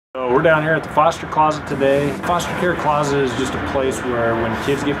We're down here at the foster closet today. Foster care closet is just a place where when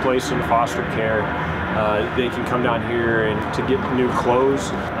kids get placed into foster care, they can come down here and to get new clothes,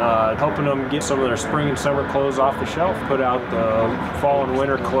 helping them get some of their spring and summer clothes off the shelf, put out the fall and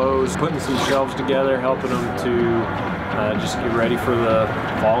winter clothes, putting some shelves together, helping them to just get ready for the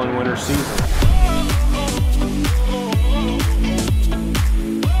fall and winter season.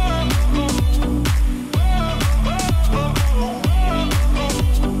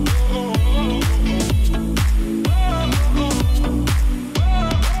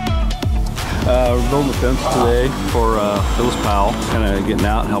 We're building the fence today for Phyllis Powell, kind of getting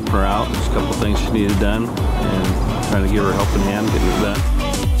out and helping her out. There's a couple things she needed done and trying to give her a helping hand getting it done.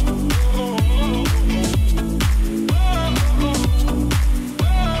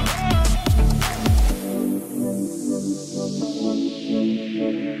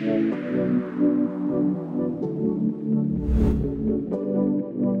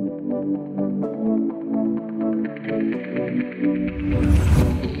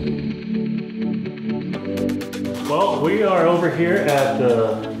 Well, we are over here at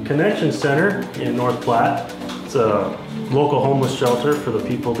the Connection Center in North Platte. It's a local homeless shelter for the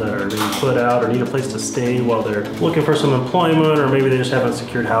people that are being put out or need a place to stay while they're looking for some employment, or maybe they just haven't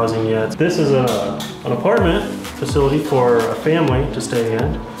secured housing yet. This is an apartment facility for a family to stay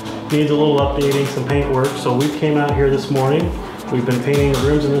in. Needs a little updating, some paint work, so we came out here this morning. We've been painting the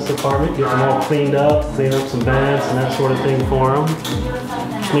rooms in this apartment, getting them all cleaned up, cleaning up some vents and that sort of thing for them,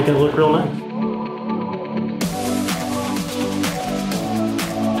 just making it look real nice.